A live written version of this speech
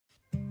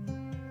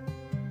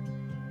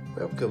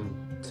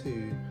Welcome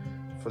to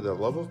For the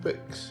Love of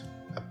Books,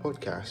 a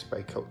podcast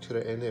by Culture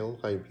at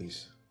NL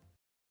Libraries.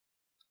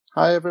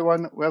 Hi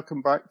everyone,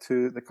 welcome back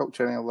to the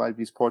Culture at NL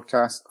Libraries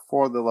podcast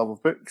For the Love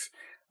of Books.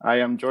 I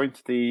am joined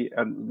today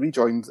and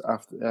rejoined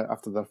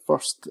after the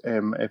first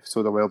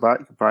episode a while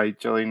back by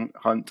Gillian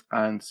Hunt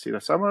and Sarah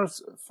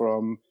Summers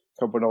from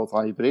Cumbernauld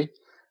Library.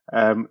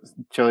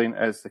 Gillian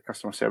is the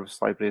customer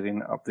service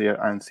librarian up there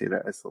and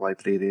Sarah is the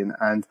librarian,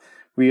 and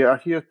we are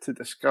here to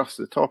discuss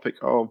the topic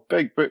of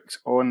big books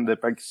on the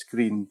big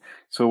screen.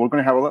 So we're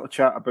going to have a little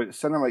chat about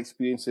cinema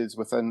experiences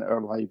within our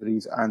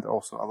libraries and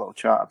also a little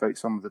chat about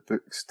some of the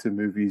books to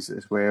movies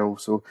as well.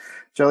 So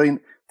Gillian,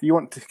 do you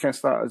want to kind of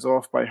start us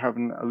off by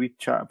having a wee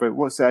chat about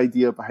what's the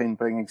idea behind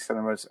bringing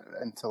cinemas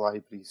into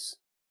libraries?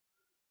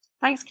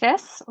 Thanks,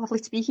 Chris. Lovely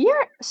to be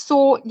here.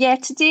 So,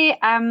 today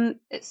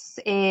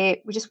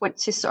we just want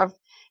to sort of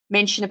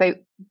mention about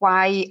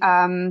why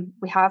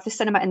we have the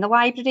cinema in the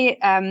library.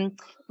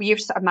 We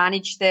sort of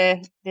manage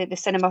the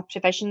cinema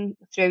provision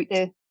throughout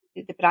the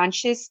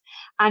branches,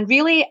 and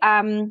really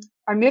our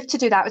move to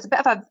do that was a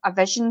bit of a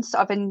vision,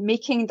 sort of in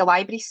making the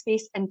library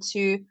space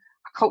into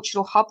a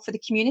cultural hub for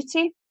the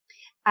community,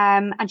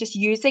 and just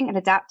using and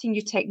adapting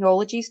new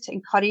technologies to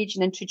encourage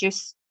and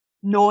introduce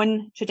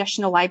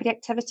non-traditional library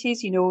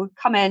activities.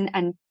 Come in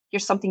and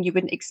here's something you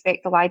wouldn't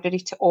expect the library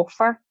to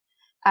offer.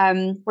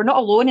 We're not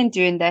alone in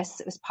doing this.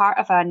 It was part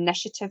of an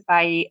initiative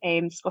by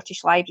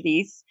Scottish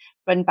Libraries,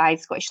 run by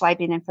the Scottish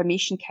Library and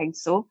Information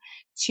Council,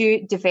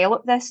 to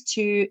develop this,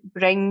 to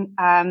bring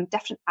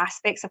different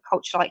aspects of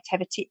cultural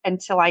activity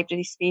into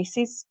library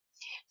spaces.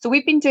 So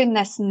we've been doing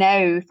this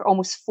now for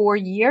almost 4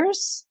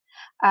 years,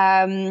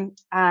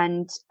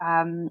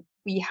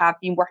 we have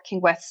been working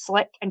with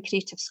Slick and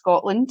Creative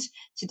Scotland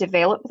to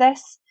develop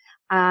this.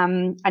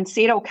 And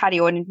Sarah will carry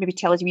on and maybe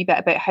tell us a wee bit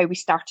about how we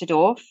started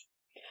off.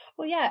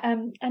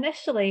 Well,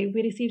 initially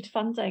we received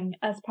funding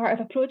as part of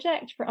a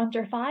project for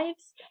under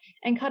fives,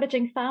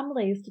 encouraging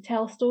families to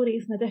tell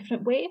stories in a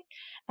different way.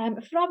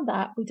 From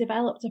that, we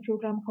developed a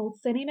programme called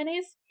Cine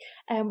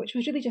Minis, which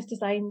was really just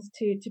designed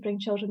to bring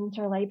children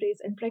into our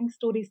libraries and bring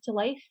stories to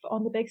life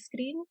on the big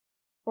screen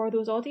for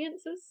those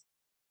audiences.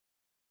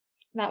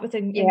 And that was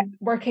in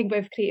working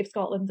with Creative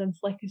Scotland and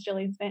Slick, as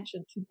Gillian's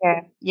mentioned.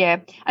 Yeah.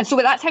 And so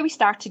that's how we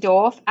started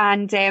off.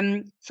 And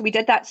so we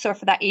did that sort of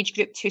for that age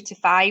group 2 to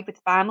 5 with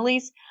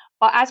families.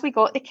 But as we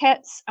got the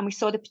kits and we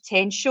saw the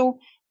potential,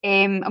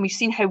 and we've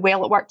seen how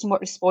well it worked and what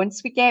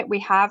response we get, we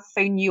have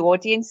found new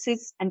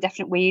audiences and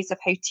different ways of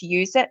how to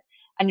use it.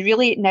 And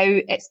really now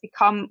it's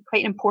become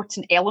quite an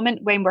important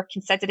element when we're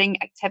considering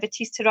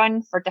activities to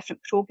run for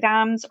different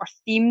programmes or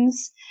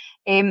themes.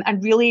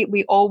 And really,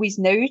 we always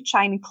now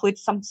try and include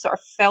some sort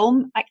of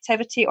film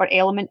activity or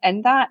element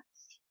in that.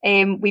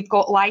 We've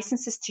got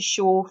licenses to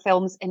show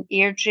films in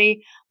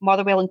Airdrie,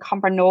 Motherwell and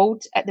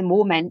Cumbernauld at the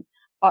moment.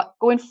 But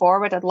going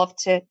forward, I'd love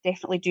to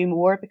definitely do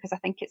more because I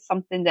think it's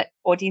something that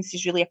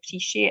audiences really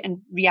appreciate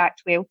and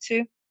react well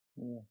to.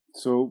 Yeah.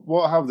 So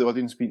what have the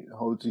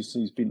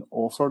audiences been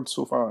offered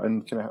so far,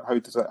 and kind of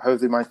how have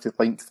they managed to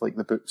link like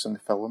the books and the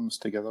films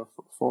together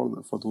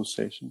for those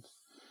sessions?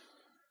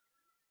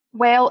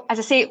 Well, as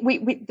I say,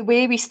 the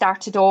way we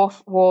started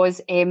off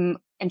was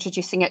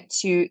introducing it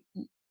to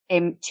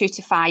 2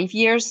 to 5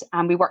 years,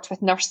 and we worked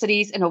with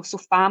nurseries and also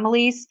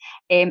families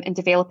in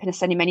developing a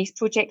Cine Minis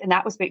project, and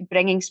that was about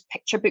bringing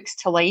picture books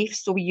to life.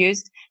 So we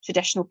used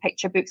traditional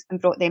picture books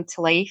and brought them to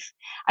life,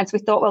 and so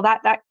we thought, well,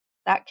 that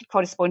could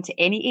correspond to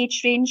any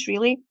age range,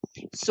 really.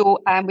 So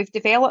we've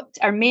developed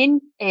our main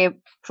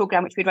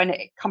programme, which we run at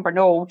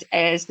Cumbernauld,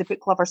 is the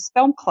Book Lovers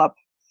Film Club,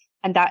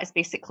 and that is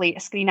basically a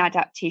screen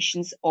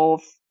adaptations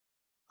of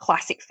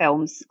classic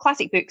films,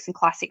 classic books and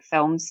classic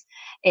films.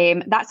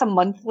 That's a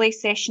monthly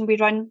session we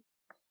run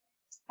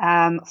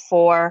and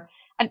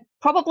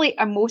probably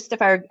most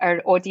of our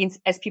audience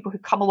is people who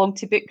come along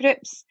to book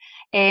groups,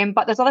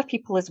 but there's other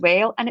people as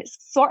well, and it's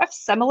sort of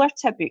similar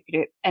to a book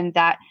group in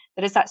that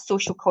there is that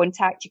social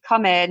contact. You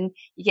come in,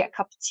 you get a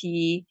cup of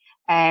tea,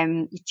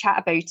 you chat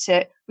about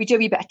it. We do a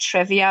wee bit of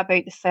trivia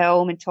about the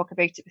film and talk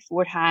about it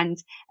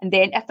beforehand, and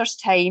then if there's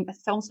time, if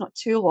the film's not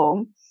too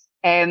long,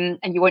 and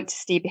you want to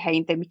stay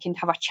behind, then we can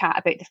have a chat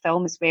about the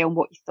film as well and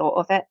what you thought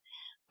of it.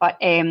 But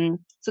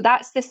so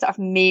that's the sort of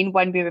main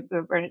one. We're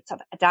sort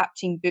of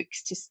adapting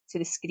books to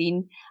the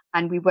screen,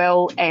 and we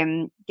will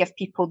give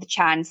people the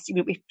chance.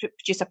 We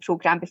produce a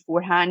programme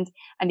beforehand,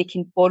 and they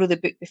can borrow the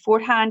book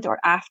beforehand or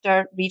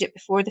after, read it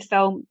before the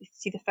film,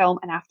 see the film,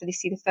 and after they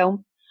see the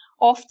film.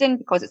 Often,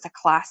 because it's a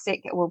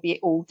classic, it will be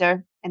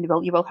older, and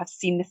you will have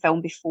seen the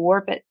film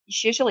before. But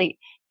usually,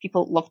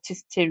 people love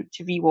to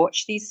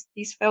rewatch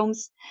these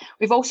films.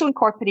 We've also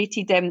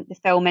incorporated the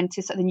film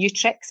into sort of the New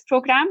Tricks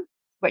programme,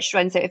 which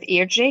runs out of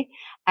Airdrie,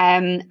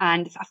 and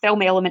a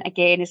film element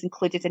again is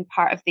included in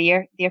part of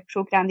their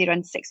programme. They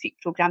run 6-week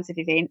programmes of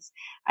events,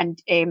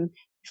 and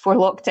before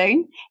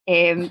lockdown,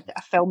 a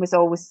film was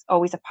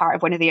always a part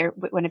of one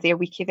of their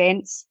week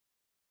events.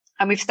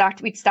 And we'd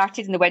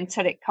started in the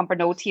winter at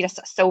Cumbernauld here, a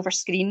sort of silver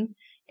screen,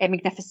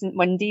 Magnificent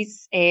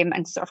Mondays,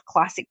 and sort of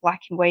classic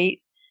black and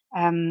white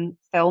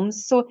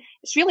films. So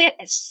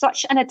it's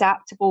such an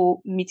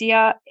adaptable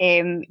media.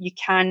 We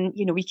can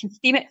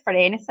theme it for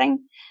anything.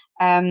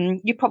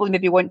 You probably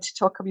maybe want to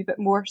talk a wee bit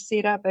more,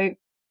 Sarah, about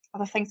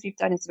other things we've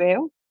done as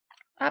well.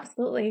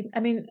 Absolutely. I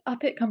mean,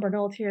 up at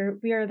Cumbernauld here,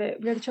 we're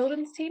the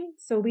children's team,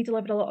 so we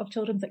deliver a lot of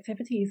children's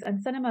activities,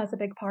 and cinema is a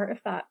big part of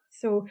that.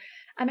 So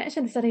I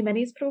mentioned the Cine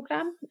Minis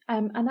programme,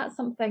 and that's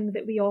something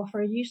that we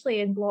offer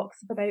usually in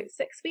blocks of about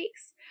 6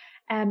 weeks.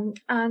 And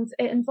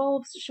it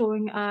involves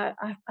showing a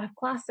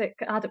classic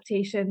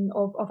adaptation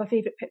of a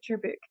favourite picture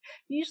book,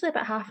 usually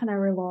about half an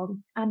hour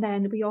long, and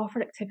then we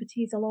offer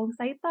activities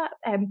alongside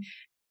that,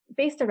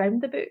 based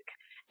around the book.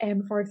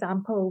 For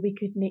example, we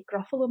could make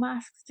Gruffalo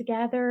masks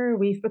together.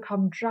 We've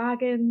become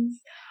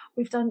dragons.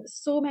 We've done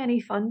so many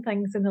fun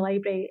things in the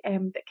library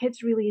that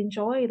kids really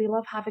enjoy. They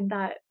love having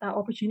that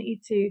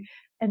opportunity to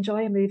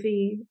enjoy a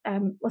movie,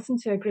 listen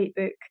to a great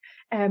book,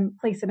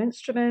 play some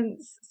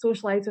instruments,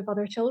 socialise with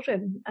other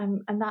children,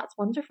 and that's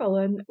wonderful.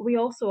 And we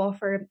also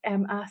offer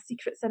a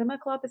secret cinema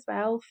club as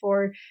well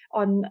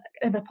in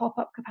a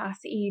pop-up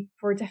capacity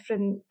for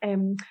different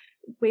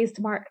ways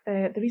to mark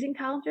the reading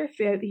calendar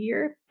throughout the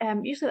year.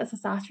 Usually that's a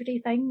Saturday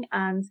thing,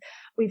 and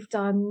we've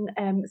done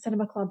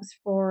cinema clubs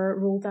for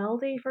Roald Dahl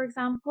Day, for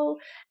example.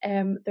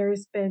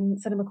 There's been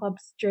cinema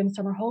clubs during the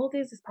summer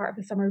holidays as part of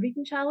the Summer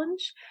Reading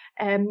Challenge.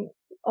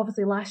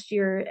 Obviously last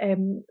year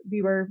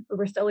we were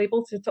still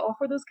able to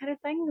offer those kind of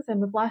things,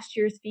 and with last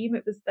year's theme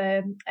it was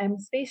the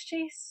space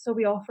chase, so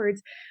we offered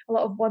a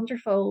lot of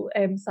wonderful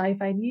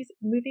sci-fi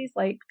movies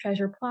like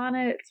Treasure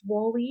Planet,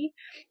 WALL-E,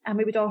 and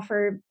we would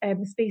offer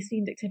space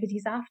themed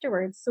activities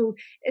afterwards. So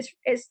it's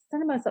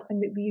cinema is something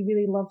that we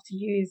really love to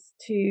use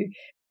to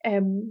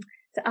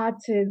add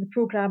to the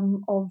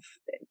programme of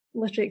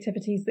literary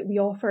activities that we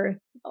offer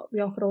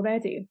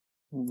already.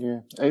 Yeah,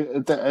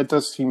 it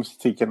does seem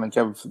to kind of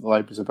give the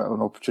libraries a bit of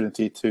an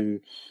opportunity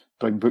to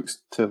bring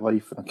books to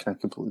life in a kind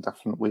of completely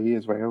different way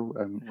as well,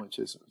 which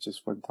is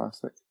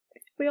fantastic.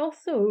 We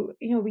also,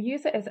 we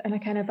use it as in a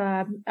kind of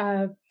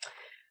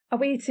a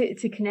way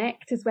to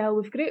connect as well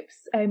with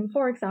groups.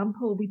 For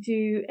example, we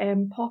do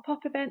pop-up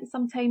events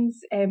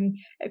sometimes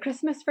at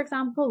Christmas, for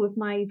example, with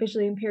my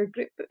visually impaired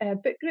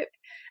book group.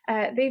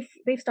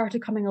 They've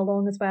started coming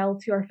along as well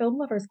to our Film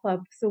Lovers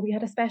Club. So we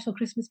had a special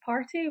Christmas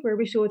party where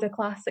we showed a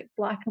classic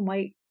black and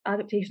white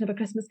adaptation of A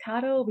Christmas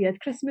Carol. We had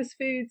Christmas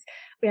foods.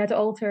 We had it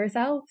all to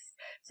ourselves.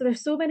 So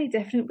there's so many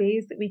different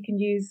ways that we can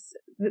use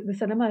the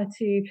cinema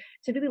to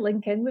really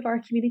link in with our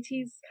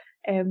communities.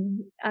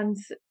 And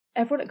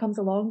everyone that comes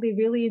along, they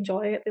really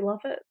enjoy it. They love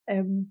it.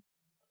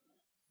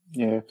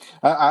 Yeah,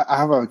 I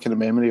have a kind of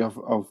memory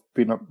of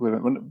being up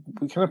when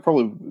we kind of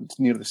probably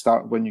near the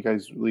start when you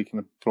guys really kind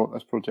of brought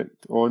this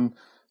project on,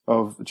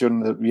 of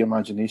during the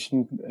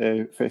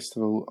Reimagination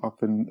festival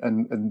up and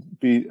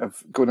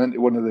going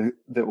into one of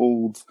the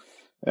old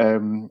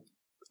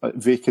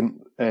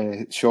vacant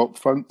shop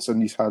fronts,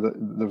 and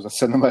there was a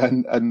cinema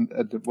and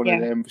one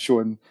of them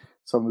showing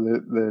some of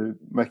the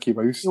Mickey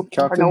Mouse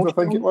cartoons, I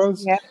think it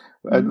was,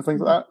 and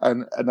things like that.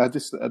 And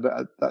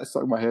that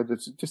stuck in my head.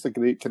 It's just a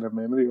great kind of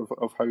memory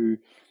of how the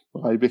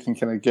library can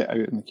kind of get out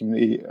in the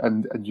community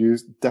and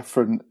use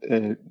different,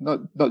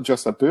 not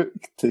just a book,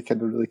 to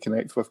kind of really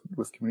connect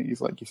with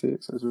communities, like you say.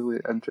 So it's really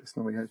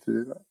interesting way how to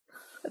do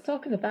that.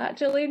 Talking of that,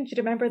 Gillian, do you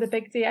remember the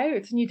big day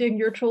out and you doing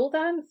your troll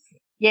dance?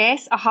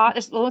 Yes,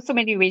 there's so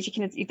many ways you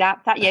can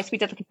adapt that. Yes, we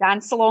did like a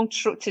dance along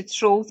to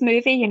Trolls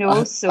movie,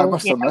 so I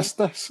must have missed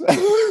this.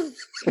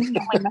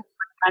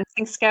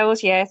 Dancing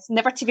skills, yes,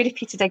 never to be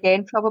repeated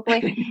again,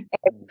 probably.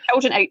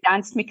 Children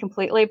outdanced me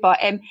completely, but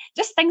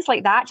just things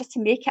like that, just to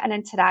make it an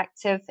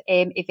interactive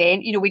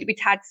event. We'd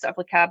had sort of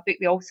like a book.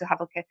 We also have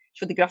like a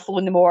show the Gruffalo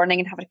in the morning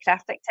and have a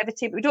craft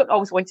activity, but we don't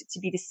always want it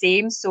to be the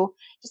same. So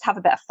just have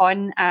a bit of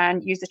fun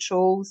and use the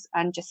trolls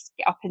and just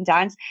get up and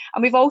dance.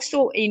 And we've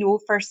also,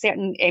 for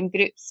certain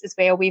groups as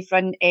well, we've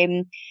run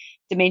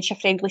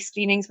dementia-friendly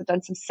screenings. We've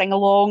done some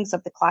sing-alongs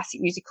of the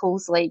classic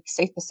musicals like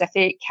South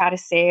Pacific,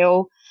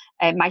 Carousel,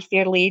 My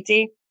Fair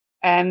Lady.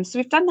 So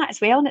we've done that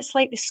as well, and it's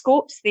like the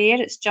scope's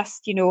there. It's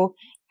just,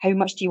 how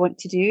much do you want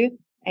to do?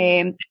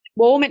 At the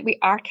moment, we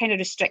are kind of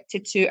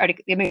restricted to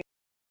the amount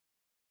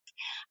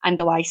and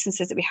the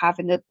licenses that we have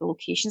in the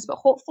locations, but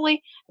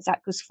hopefully, as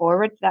that goes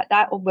forward,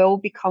 that will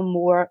become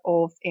more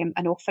of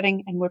an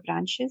offering in more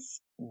branches.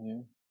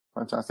 Yeah.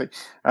 Fantastic.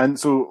 And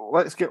so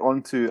let's get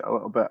on to a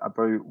little bit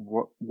about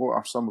what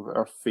are some of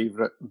our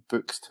favourite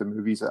books to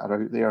movies that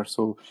are out there.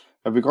 So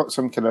have we got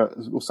some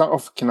we'll start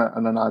off kind of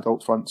on an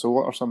adult front. So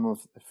what are some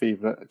of the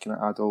favourite kind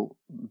of adult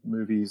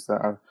movies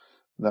that are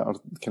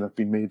kind of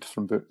been made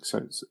from books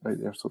out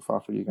there so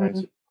far for you guys?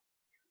 Mm-hmm.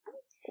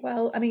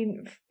 Well, I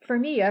mean, for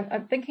me,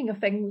 I'm thinking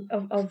of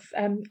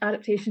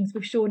adaptations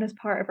we've shown as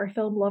part of our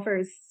Film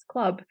Lovers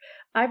Club.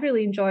 I've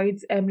really enjoyed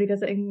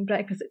revisiting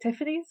Breakfast at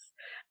Tiffany's.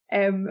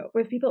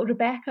 With people,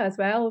 Rebecca as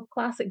well,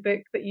 classic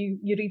book that you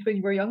read when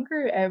you were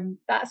younger.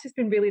 That's just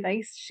been really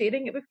nice,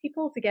 sharing it with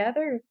people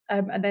together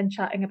and then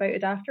chatting about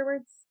it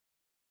afterwards.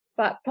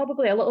 but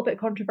probably a little bit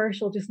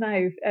controversial just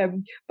now.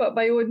 But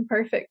my own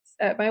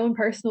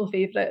personal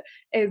favourite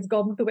is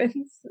Gone with the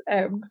Wind.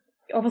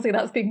 Obviously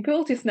that's being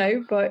pulled just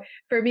now, but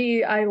for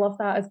me, I love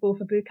that as both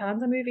a book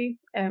and a movie.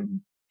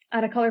 And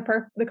The Colour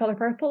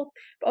Purple.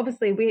 But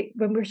obviously,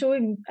 when we're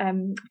showing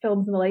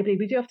films in the library,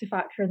 we do have to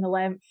factor in the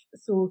length.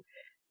 So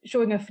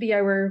showing a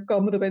 3-hour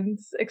Gone with the Wind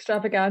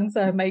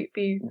extravaganza might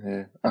be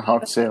a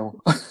hard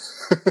sell.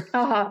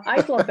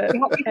 I'd love it. We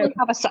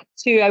have a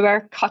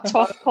 2-hour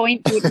cut-off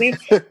point, would we,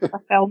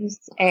 for films?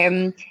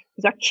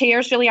 Because our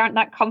chairs really aren't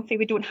that comfy.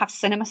 We don't have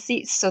cinema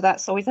seats, so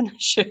that's always an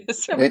issue.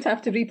 So we'd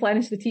have to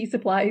replenish the tea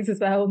supplies as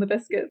well and the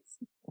biscuits.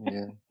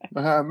 Yeah,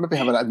 maybe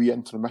having a wee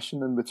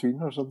intermission in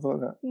between or something like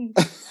that.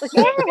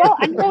 Yeah, well,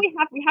 I know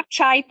we have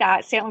tried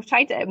that. Certainly, we've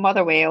tried it at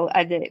Motherwell,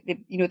 and they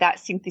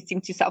seem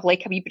to sort of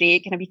like a wee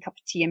break and a wee cup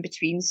of tea in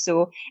between.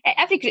 So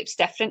every group's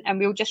different, and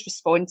we'll just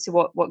respond to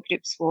what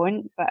groups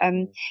want. But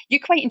you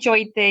quite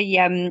enjoyed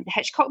the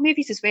Hitchcock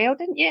movies as well,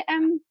 didn't you?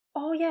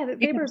 Oh yeah,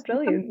 they were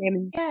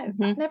brilliant. Yeah,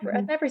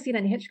 I'd never seen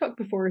any Hitchcock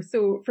before,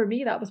 so for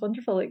me that was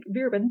wonderful. Like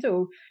Rear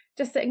Window,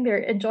 just sitting there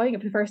enjoying it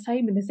for the first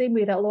time in the same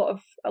way that a lot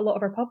of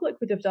our public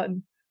would have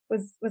done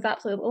was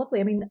absolutely lovely.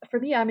 I mean, for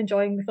me, I'm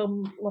enjoying the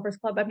Film Lovers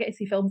Club. I'm getting to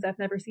see films I've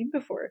never seen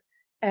before,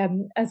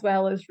 as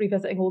well as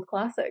revisiting old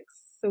classics.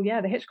 So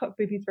yeah, the Hitchcock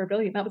movies were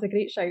brilliant. That was a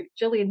great shout.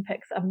 Gillian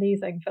picks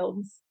amazing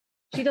films.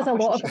 She does a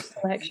lot of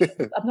selections.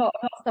 I'm not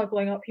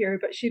snuggling up here,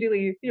 but she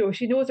really,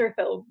 she knows her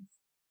films.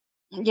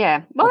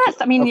 Yeah, well, okay.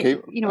 That's. I mean, okay.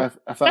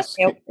 If that's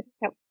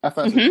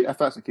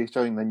the case,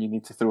 Gillian, then you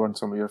need to throw on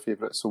some of your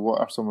favourites. So, what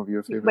are some of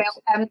your favourites?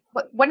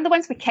 Well, one of the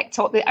ones we kicked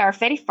off, our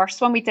very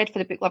first one we did for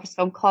the Book Lovers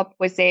Film Club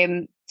was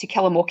To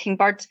Kill a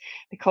Mockingbird,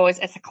 because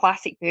it's a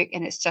classic book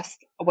and it's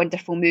just a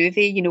wonderful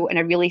movie, and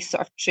a really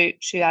sort of true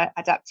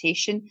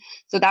adaptation.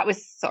 So that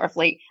was sort of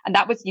like, and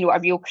that was a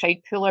real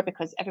crowd puller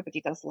because everybody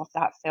does love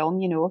that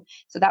film,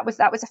 So that was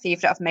a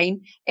favourite of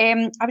mine.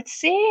 I would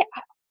say.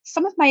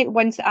 Some of my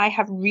ones that I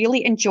have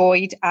really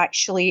enjoyed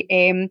actually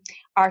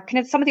are kind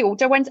of some of the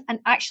older ones, and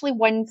actually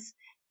ones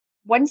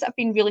that have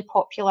been really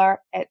popular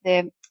at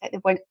the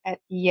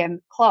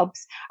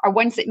clubs are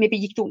ones that maybe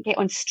you don't get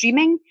on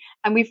streaming,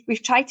 and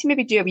we've tried to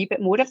maybe do a wee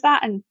bit more of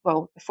that. And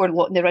before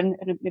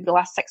maybe the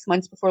last 6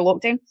 months before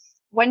lockdown,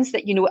 ones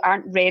that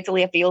aren't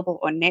readily available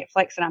on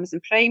Netflix and Amazon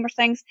Prime or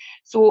things.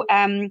 So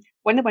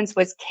one of the ones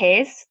was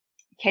Kes,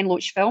 Ken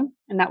Loach film,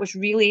 and that was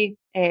really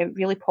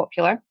really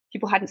popular.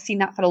 People hadn't seen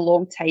that for a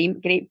long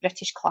time. Great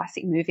British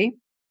classic movie.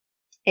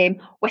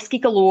 Whiskey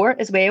Galore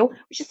as well,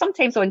 which is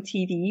sometimes on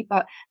TV,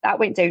 but that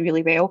went down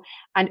really well.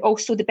 And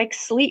also The Big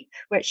Sleep,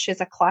 which is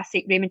a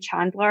classic Raymond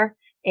Chandler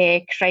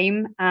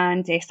crime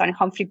and starring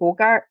Humphrey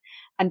Bogart,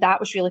 and that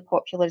was really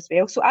popular as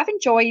well. So I've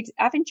enjoyed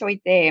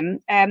them.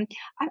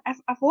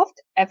 I've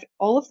loved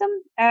all of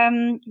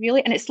them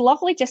really, and it's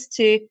lovely just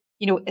to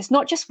it's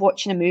not just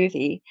watching a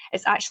movie;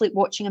 it's actually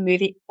watching a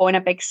movie on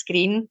a big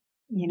screen.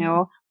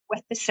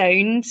 With the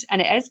sound,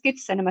 and it is good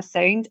cinema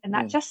sound, and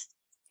that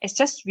it's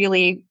just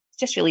really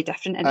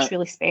different, and it's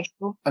really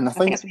special. And I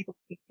think that's what people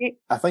appreciate.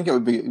 I think it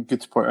would be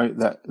good to point out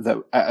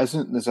that it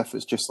isn't as if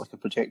it's just like a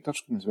projector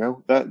screen as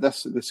well.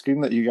 The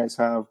screen that you guys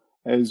have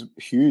is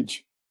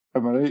huge.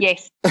 Am I right?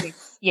 Yes.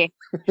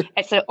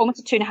 It's almost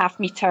a 2.5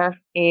 metre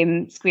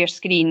square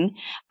screen,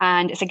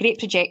 and it's a great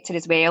projector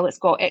as well. It's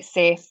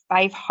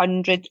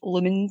 500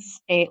 lumens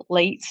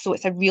light, so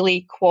it's a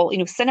really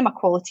quality, cinema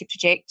quality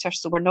projector.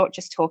 So we're not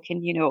just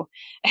talking,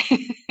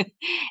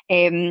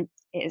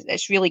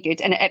 it's really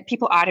good, and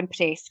people are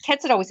impressed.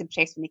 Kids are always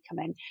impressed when they come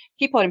in.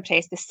 People are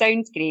impressed. The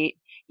sound's great.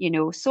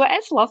 So it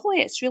is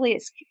lovely. It's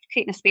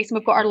creating a space, and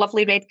we've got our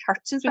lovely red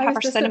curtains. We have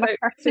our cinema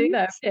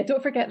curtains. Yeah,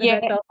 don't forget the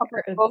red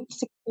velvet curtains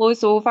to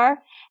close over.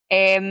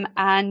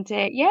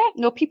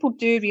 People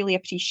do really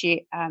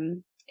appreciate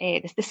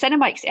the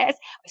cinema.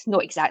 It's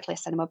not exactly a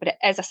cinema, but it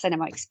is a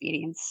cinema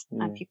experience,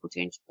 and people do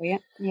enjoy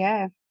it.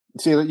 Yeah.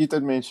 Sarah, you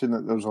did mention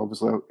that there's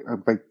obviously a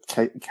big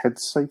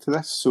kids side to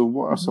this. So,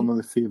 what are some of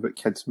the favourite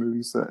kids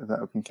movies that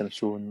have been kind of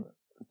shown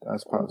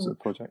as part of the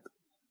project?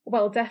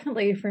 Well,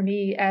 definitely for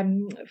me,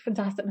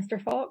 Fantastic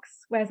Mr.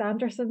 Fox, Wes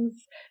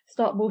Anderson's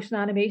stop motion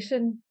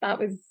animation.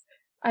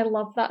 I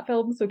love that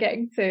film. So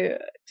getting to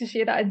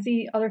share that and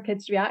see other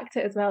kids react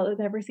to it as well who've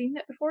never seen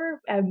it before.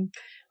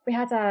 We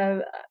had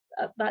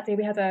that day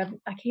we had a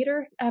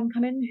caterer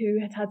come in who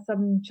had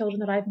some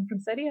children arriving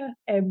from Syria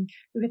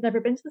who had never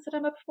been to the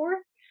cinema before,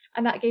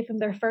 and that gave them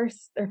their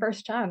first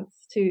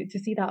chance to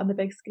see that on the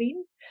big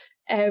screen.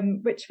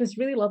 Which was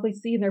really lovely to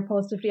see, and their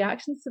positive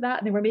reactions to that.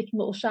 And they were making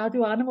little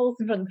shadow animals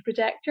in front of the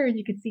projector, and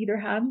you could see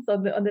their hands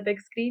on the big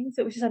screen.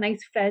 So it was just a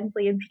nice,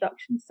 friendly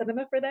introduction to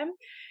cinema for them.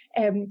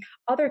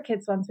 Other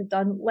kids ones we've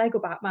done, Lego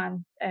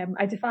Batman.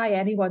 I defy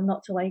anyone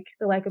not to like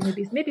the Lego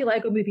movies. Maybe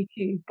Lego Movie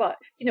 2, but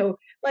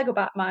Lego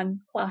Batman,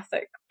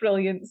 classic,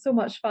 brilliant, so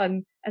much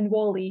fun. And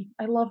WALL-E,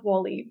 I love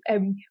WALL-E.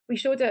 We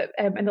showed it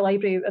in the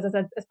library, as I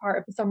said, as part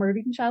of the Summer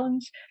Reading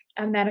Challenge.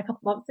 And then a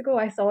couple of months ago,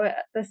 I saw it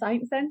at the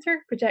Science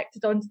Centre,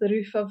 projected onto the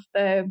roof of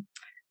the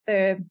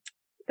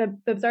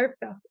the observe.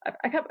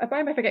 Why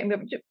am I forgetting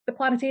the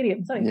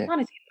planetarium? Sorry, Yeah.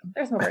 planetarium.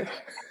 There's my word.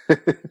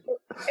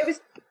 It was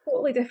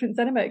totally different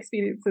cinema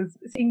experiences,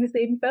 seeing the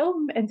same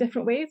film in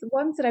different ways.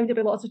 One surrounded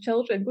by lots of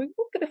children going,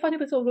 look at the funny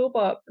little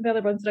robot. And the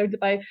other one surrounded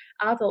by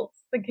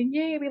adults thinking,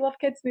 yay, we love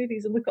kids'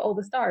 movies and look at all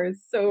the stars.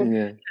 So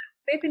Yeah.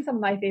 they've been some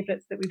of my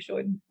favourites that we've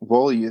shown.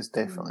 WALL-E is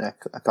definitely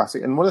a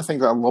classic, and one of the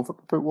things that I love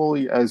about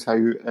WALL-E is how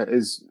it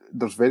is.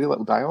 There's very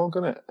little dialogue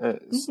in it.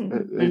 And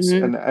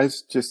it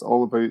is just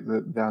all about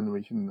the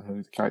animation and how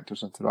the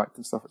characters interact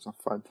and stuff. It's a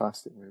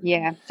fantastic movie.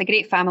 Yeah, it's a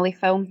great family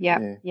film.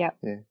 Yeah.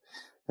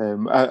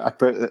 I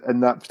in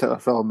that particular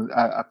film,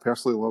 I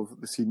personally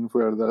love the scene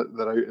where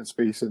they're out in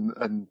space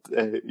and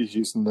he's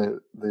using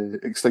the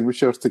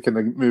extinguisher to kind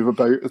of move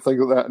about and things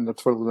like that, and they're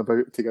twirling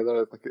about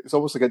together. Like it's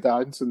almost like a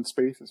dance in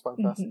space. It's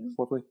fantastic. It's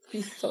lovely.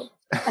 Beautiful.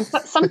 And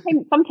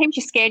sometimes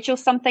you schedule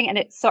something and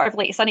it's sort of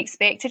like it's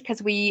unexpected,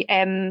 because we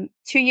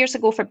 2 years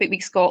ago for Book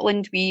Week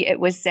Scotland, the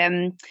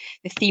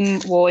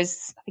theme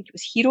was, I think it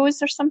was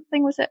heroes or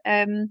something, was it?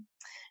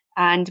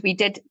 And we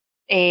did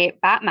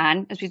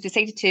Batman, as we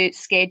decided to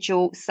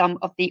schedule some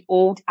of the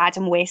old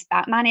Adam West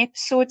Batman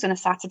episodes on a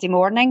Saturday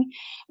morning.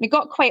 We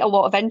got quite a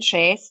lot of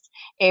interest.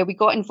 We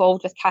got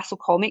involved with Castle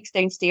Comics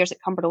downstairs at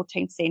Cumbernauld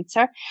Town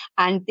Centre,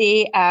 and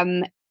they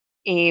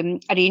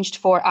arranged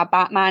for a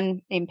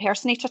Batman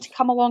impersonator to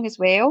come along as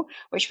well,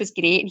 which was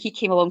great. And he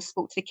came along,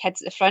 spoke to the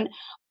kids at the front.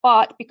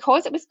 But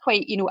because it was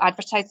quite,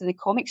 advertised in the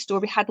comic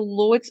store, we had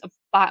loads of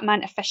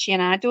Batman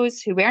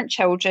aficionados who weren't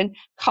children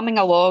coming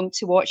along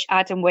to watch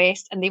Adam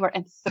West, and they were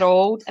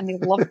enthralled and they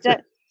loved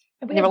it.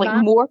 And they were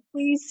like, more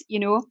please,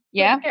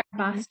 yeah.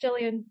 Masks,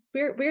 Gillian.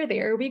 We're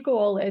there. We go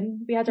all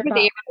in. We had our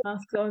Batman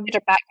masks on. We had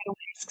our Batman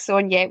masks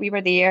on. Yeah, we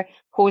were there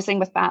posing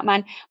with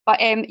Batman. But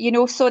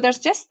so there's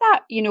just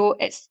that.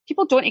 It's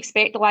people don't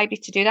expect the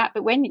library to do that,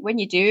 but when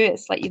you do,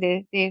 it's like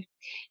the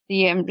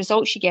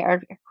results you get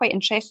are quite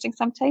interesting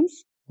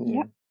sometimes.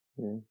 Yeah,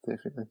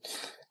 definitely.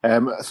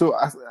 So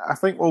I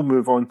think we'll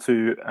move on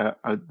to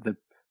the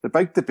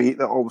big debate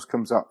that always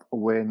comes up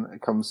when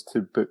it comes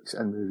to books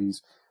and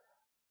movies.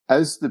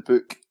 Is the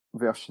book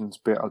versions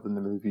better than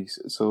the movies?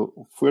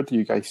 So where do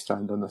you guys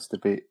stand on this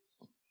debate?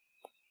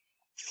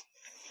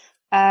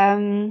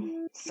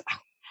 I'd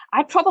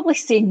probably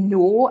say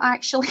no,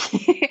 actually.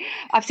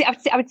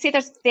 I would say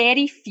there's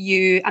very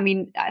few. I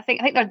mean, I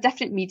think they're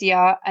different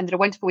media and they're a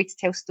wonderful way to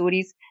tell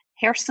stories.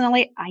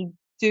 Personally, I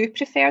do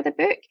prefer the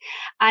book.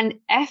 And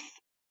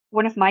if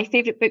one of my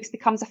favourite books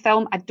becomes a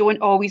film, I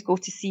don't always go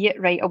to see it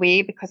right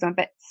away because I'm a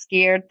bit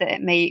scared that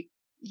it might,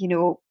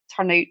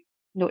 turn out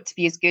not to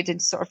be as good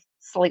and sort of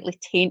slightly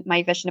taint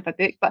my vision of a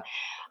book. But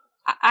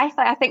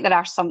I think there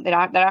are some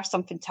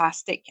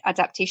fantastic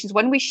adaptations.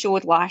 One we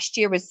showed last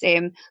year was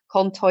Colm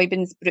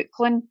Toibin's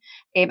Brooklyn.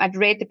 I'd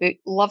read the book,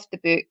 loved the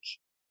book,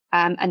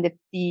 and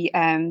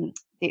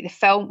the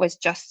film was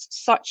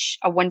just such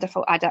a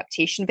wonderful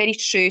adaptation, very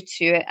true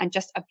to it, and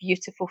just a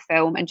beautiful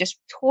film, and just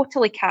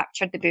totally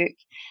captured the book,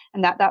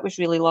 and that was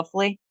really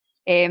lovely.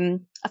 I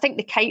think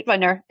The Kite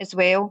Runner as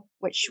well,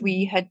 which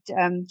we had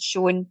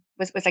shown,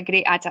 was a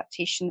great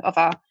adaptation of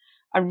a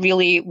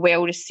really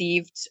well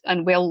received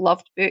and well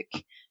loved book.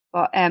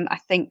 But I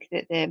think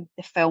that the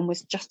film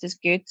was just as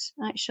good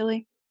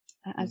actually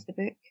as the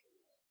book.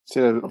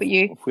 So, what about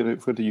you? Where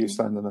do you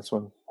stand on this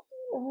one?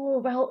 Oh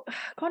well,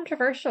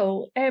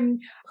 controversial. In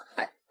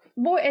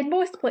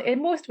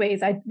most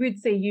ways, I would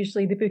say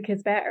usually the book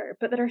is better,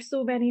 but there are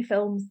so many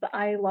films that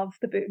I love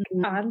the book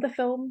and the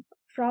film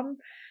from.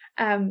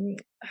 I mean,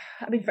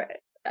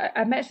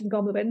 I mentioned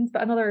Gone with the Wind,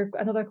 but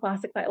another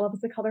classic that I love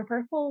is The Colour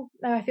Purple.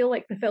 Now, I feel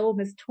like the film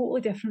is totally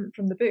different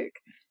from the book,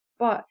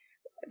 but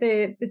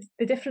the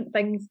different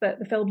things that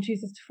the film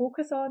chooses to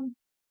focus on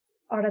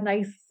are a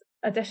nice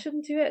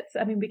addition to it.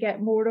 I mean, we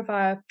get more of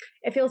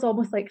it feels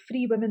almost like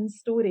three women's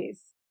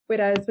stories,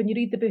 whereas when you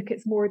read the book,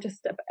 it's more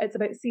just, it's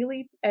about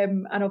Celie,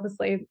 and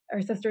obviously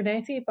her sister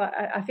Nettie, but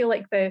I feel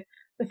like the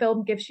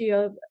film gives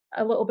you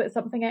a little bit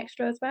something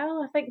extra as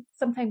well. I think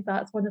sometimes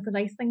that's one of the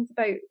nice things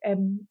about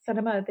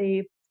cinema.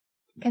 They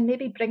can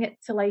maybe bring it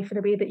to life in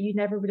a way that you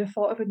never would have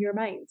thought of in your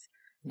mind.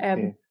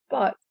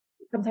 But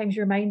sometimes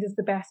your mind is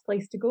the best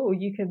place to go.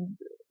 You can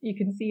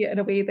see it in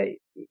a way that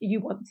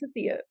you want to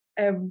see it.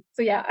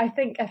 So yeah, I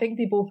think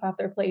they both have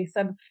their place.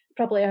 I'm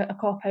probably a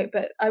cop out,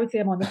 but I would say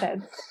I'm on the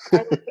fence.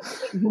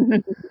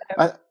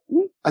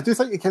 I do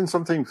think you can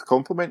sometimes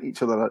complement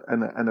each other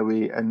in a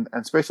way, and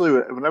especially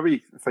whenever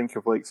you think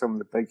of like some of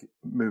the big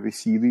movie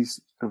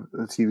series,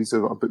 the series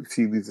of book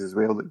series as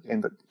well that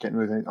end up getting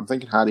rid. I'm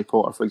thinking Harry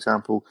Potter, for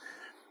example.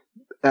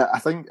 I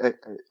think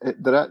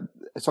there are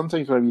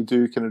sometimes when you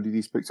do kind of read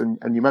these books and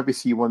you maybe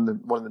see one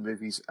of the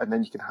movies, and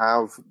then you can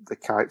have the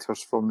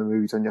characters from the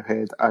movies in your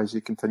head as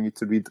you continue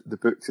to read the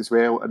books as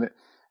well, and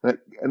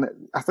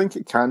I think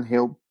it can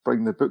help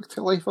bring the book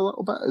to life a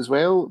little bit as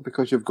well,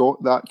 because you've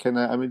got that kind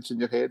of image in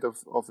your head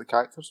of the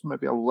characters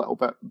maybe a little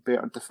bit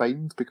better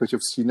defined because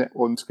you've seen it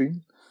on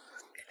screen.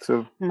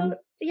 So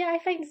yeah, I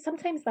find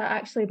sometimes that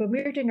actually when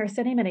we're doing our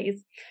Cine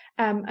Minis,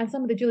 and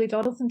some of the Julie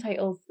Donaldson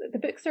titles, the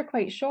books are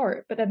quite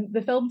short, but then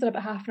the films are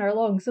about half an hour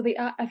long. So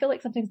I feel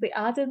like sometimes they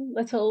add in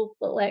little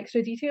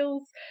extra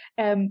details,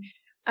 and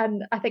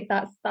I think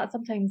that's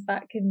sometimes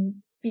that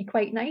can be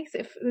quite nice.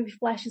 It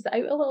fleshes it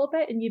out a little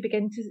bit, and you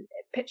begin to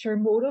picture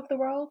more of the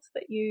world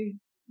that you've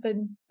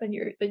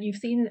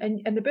seen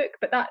in the book.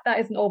 But that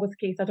isn't always the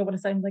case. I don't want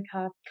to sound like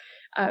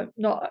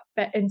not a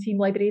bit in-team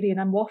librarian.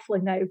 I'm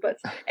waffling now, but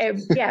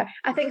yeah,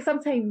 I think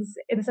sometimes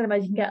in the cinema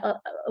you can get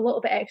a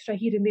little bit extra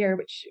here and there,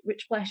 which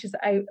fleshes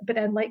it out. But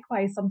then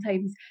likewise,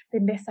 sometimes they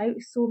miss out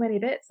so many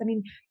bits. I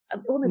mean,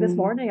 only this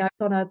morning I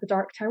was on the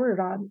Dark Tower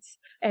rant.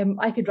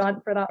 I could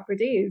rant for that for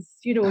days.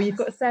 You know, you've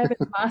got 7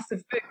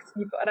 massive books,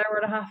 and you've got an hour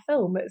and a half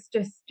film. It's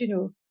just, you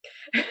know,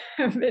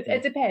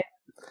 it depends.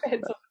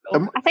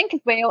 I think as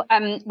well,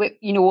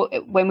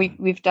 when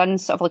we've done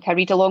sort of like a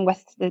read along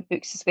with the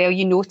books as well,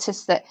 you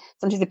notice that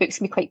sometimes the books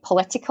can be quite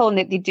political and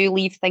that they do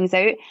leave things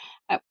out.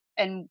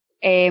 And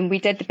we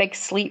did The Big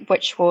Sleep,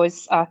 which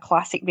was a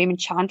classic Raymond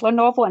Chandler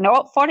novel, and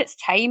for its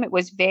time, it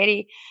was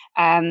very,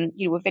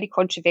 very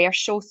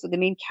controversial. So the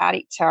main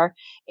character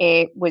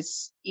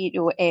was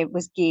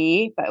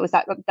gay, but it was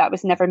that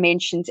was never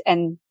mentioned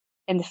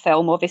in the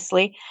film,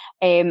 obviously,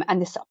 and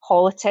the sort of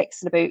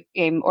politics and about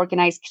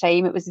organised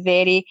crime. It was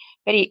very,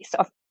 very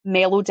sort of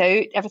mellowed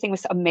out. Everything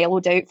was sort of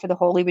mellowed out for the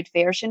Hollywood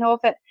version of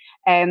it,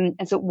 and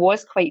so it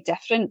was quite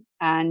different,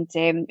 and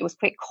it was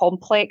quite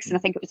complex. And I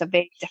think it was a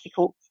very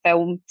difficult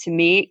film to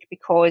make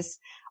because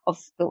of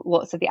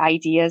lots of the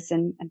ideas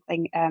and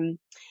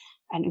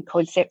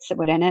concepts that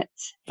were in it.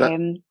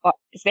 But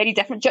it's very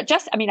different.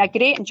 A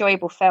great,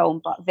 enjoyable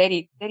film, but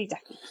very, very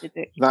different to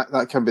the book.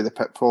 That can be the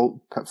pitfall,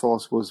 I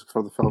suppose,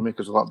 for the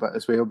filmmakers a little bit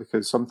as well,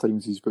 because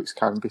sometimes these books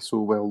can be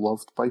so well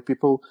loved by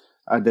people,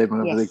 and then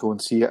whenever they go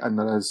and see it, and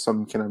there is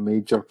some kind of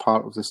major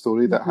part of the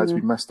story that has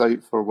been missed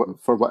out for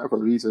whatever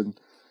reason,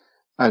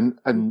 and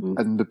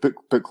the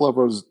book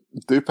lovers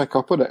do pick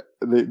up on it.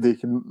 They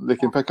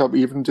can pick up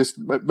even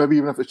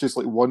if it's just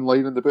like one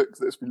line in the book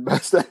that's been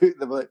missed out.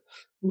 They're like,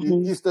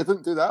 you just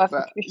didn't do that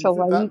bit.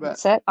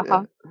 That's it.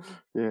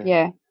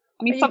 Yeah.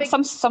 I mean,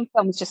 some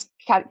films just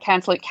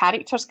cancel out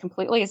characters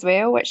completely as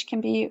well, which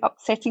can be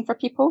upsetting for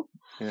people.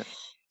 Yeah.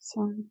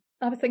 So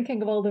I was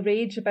thinking of all the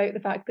rage about the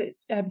fact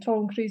that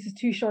Tom Cruise is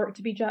too short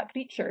to be Jack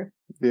Reacher.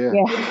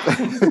 Yeah.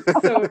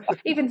 So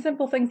even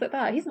simple things like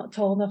that. He's not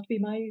tall enough to be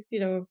my,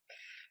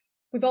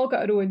 we've all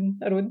got our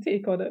own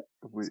take on it.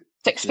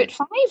 6'5"?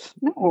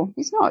 No,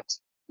 he's not.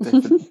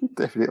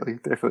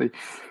 Definitely.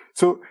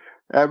 So,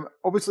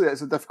 obviously,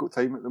 it's a difficult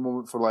time at the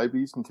moment for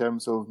libraries in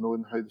terms of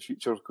knowing how the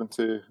future is going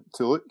to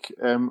look.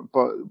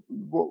 But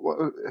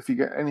what if you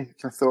get any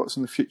kind of thoughts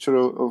on the future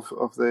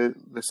of the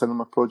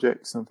cinema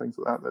projects and things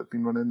like that have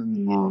been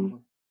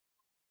running?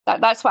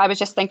 That's what I was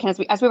just thinking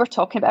as we were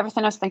talking about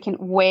everything. I was thinking,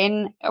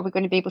 when are we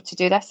going to be able to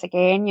do this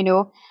again?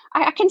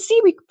 I can see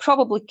we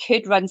probably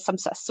could run some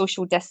sort of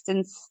social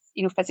distance,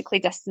 physically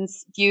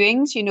distance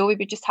viewings. We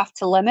would just have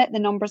to limit the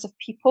numbers of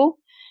people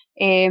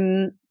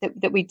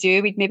that we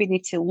do. We'd maybe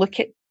need to look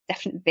at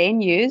different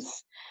venues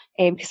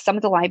because some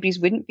of the libraries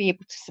wouldn't be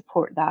able to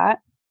support that.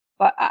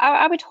 But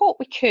I would hope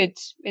we could,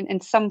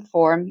 in some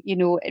form,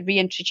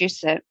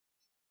 reintroduce it.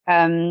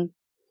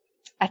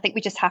 I think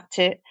we just have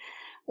to,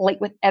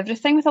 like with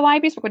everything with the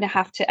libraries, we're going to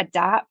have to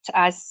adapt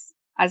as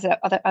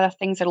other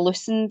things are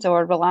loosened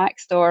or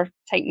relaxed or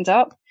tightened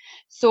up.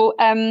 So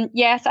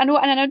yes, I know,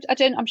 and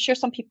I'm sure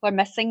some people are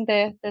missing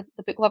the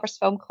Book Lovers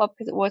Film Club,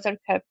 because it was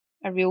a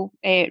real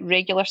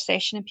regular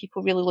session and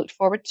people really looked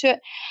forward to it.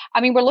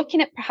 I mean, we're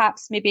looking at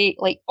perhaps maybe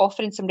like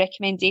offering some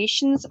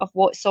recommendations of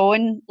what's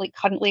on, like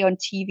currently on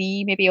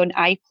TV, maybe on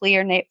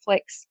iPlayer,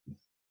 Netflix,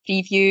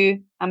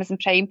 Freeview, Amazon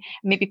Prime,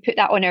 maybe put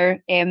that on our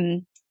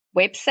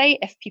website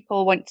if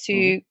people want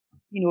to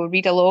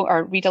read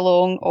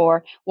along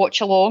or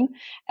watch along.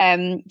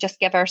 Just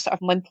give our sort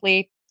of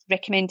monthly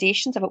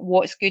recommendations about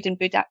what's good in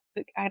book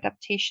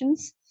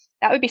adaptations.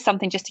 That would be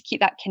something just to keep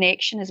that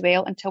connection as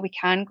well until we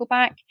can go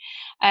back.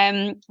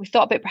 We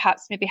thought about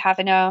perhaps maybe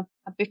having a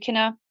book and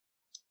a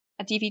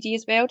DVD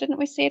as well, didn't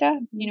we, Sarah?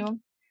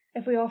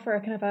 If we offer a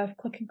kind of a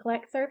click and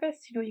collect service,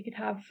 you could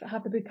have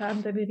the book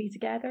and the movie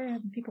together,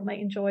 and people might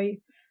enjoy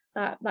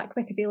that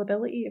quick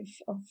availability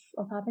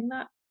of having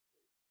that.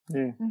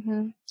 Yeah.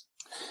 Mm-hmm.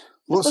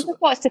 There's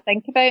lots to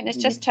think about, and it's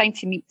just trying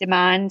to meet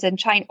demand and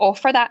try and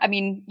offer that. I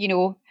mean,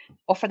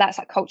 offer that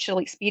sort of cultural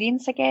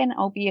experience again,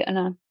 albeit in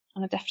a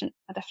different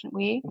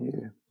way.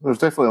 Yeah, there's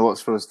definitely lots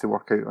for us to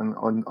work out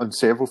on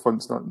several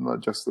fronts, not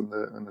just on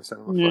the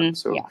cinema front.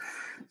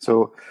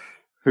 So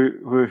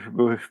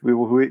we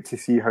will wait to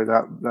see how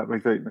that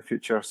works out in the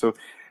future. So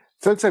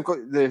since I've got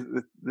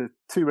the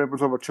two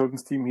members of our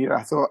children's team here,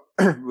 I thought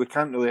we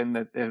can't really end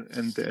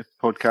the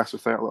podcast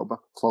without a little bit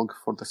of plug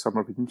for the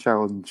Summer Reading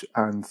Challenge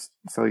and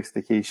Silly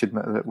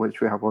Staycation, which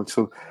we have on.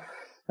 So,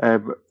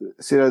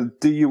 Sarah,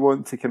 do you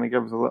want to kind of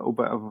give us a little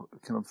bit of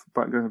kind of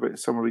background about the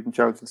Summer Reading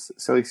Challenge and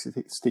Silly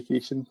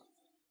Staycation?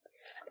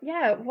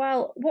 Yeah,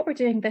 well, what we're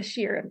doing this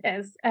year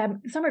is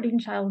the Summer Reading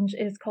Challenge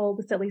is called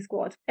the Silly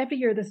Squad. Every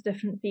year there's a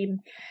different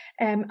theme,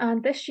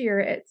 and this year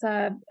it's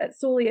a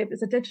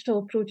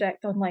digital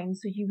project online.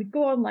 So you would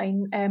go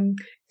online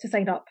to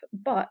sign up,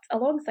 but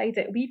alongside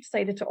it, we've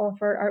decided to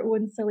offer our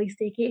own silly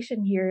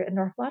staycation here in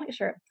North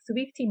Lanarkshire. So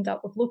we've teamed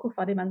up with local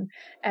funnyman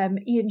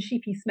Ian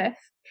Sheepy Smith,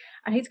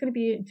 and he's going to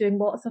be doing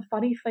lots of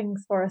funny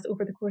things for us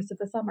over the course of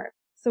the summer.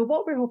 So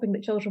what we're hoping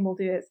that children will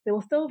do is they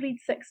will still read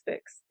 6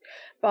 books,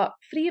 but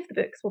 3 of the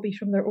books will be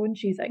from their own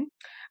choosing,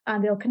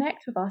 and they'll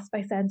connect with us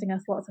by sending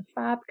us lots of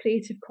fab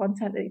creative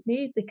content that they've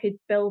made. They could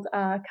build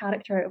a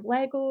character out of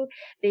Lego,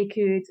 they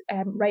could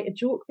write a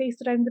joke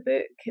based around the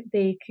book,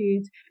 they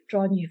could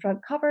draw a new front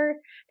cover,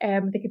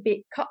 they could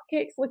bake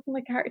cupcakes looking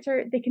like a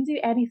character. They can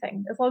do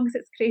anything as long as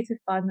it's creative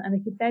fun, and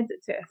they can send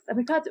it to us. And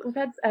we've had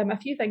a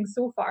few things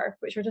so far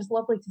which are just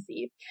lovely to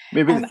see.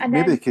 Maybe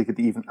they could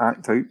even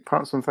act out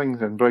parts of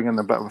things and bring in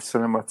a bit of a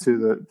cinema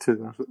to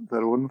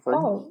their own thing.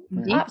 Oh,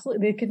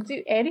 absolutely. They can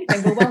do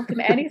anything. We'll welcome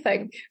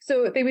anything.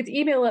 So they would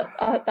email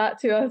that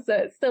to us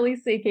at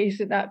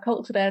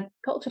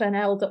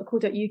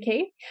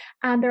sillystaycation@culturenl.co.uk.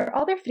 And there are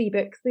other free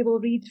books they will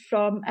read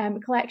from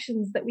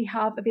collections that we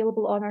have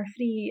available on our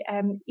free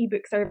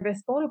ebook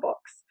service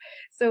BorrowBox.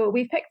 So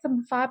we've picked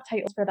some fab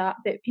titles for that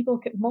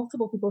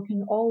multiple people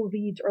can all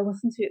read or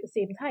listen to at the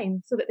same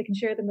time, so that they can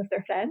share them with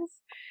their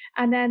friends.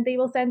 And then they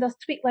will send us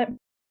tweet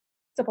length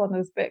upon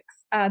those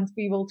books, and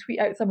we will tweet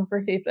out some of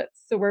our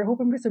favourites. So we're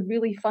hoping for some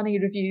really funny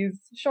reviews,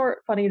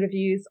 short funny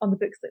reviews on the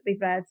books that they've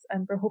read,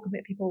 and we're hoping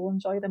that people will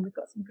enjoy them. We've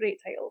got some great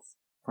titles.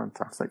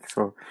 Fantastic.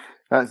 So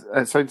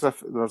it sounds like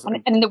there's...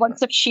 In the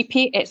words of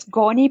Sheepy, it's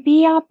gonna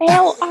be a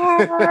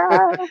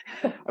belter.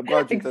 I'm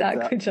glad you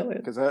exactly, did that,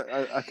 because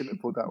I couldn't have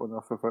pulled that one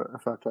off if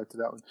I tried to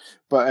that one.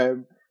 But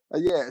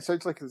yeah, it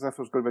sounds like as if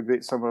there's going to be a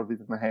great summer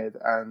reading ahead,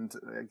 and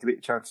a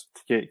great chance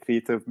to get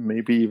creative,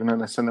 maybe even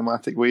in a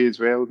cinematic way as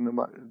well,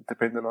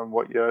 depending on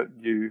what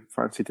you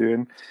fancy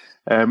doing.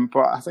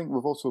 But I think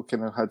we've also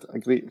kind of had a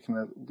great kind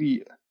of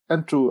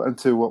intro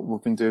into what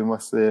we've been doing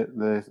with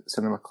the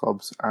cinema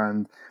clubs,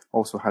 and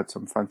also had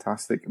some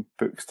fantastic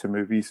books to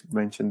movies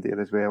mentioned there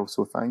as well.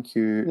 So thank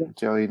you,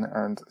 Gillian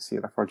and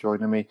Sarah, for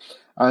joining me.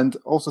 And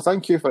also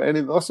thank you for any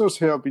of the listeners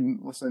who have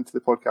been listening to the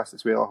podcast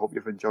as well. I hope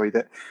you've enjoyed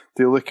it.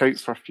 Do look out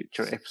for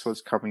future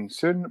episodes coming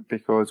soon,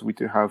 because we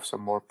do have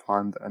some more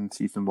planned in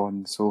season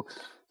 1. So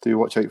do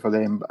watch out for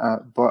them.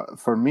 But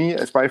for me,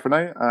 it's bye for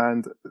now.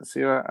 And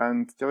Sarah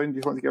and Gillian, do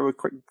you want to give a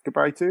quick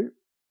goodbye too?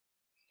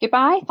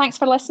 Goodbye. Thanks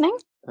for listening.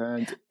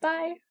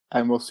 Bye.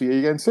 And we'll see you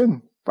again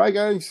soon. Bye,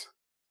 guys.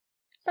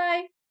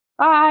 Bye.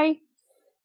 Bye.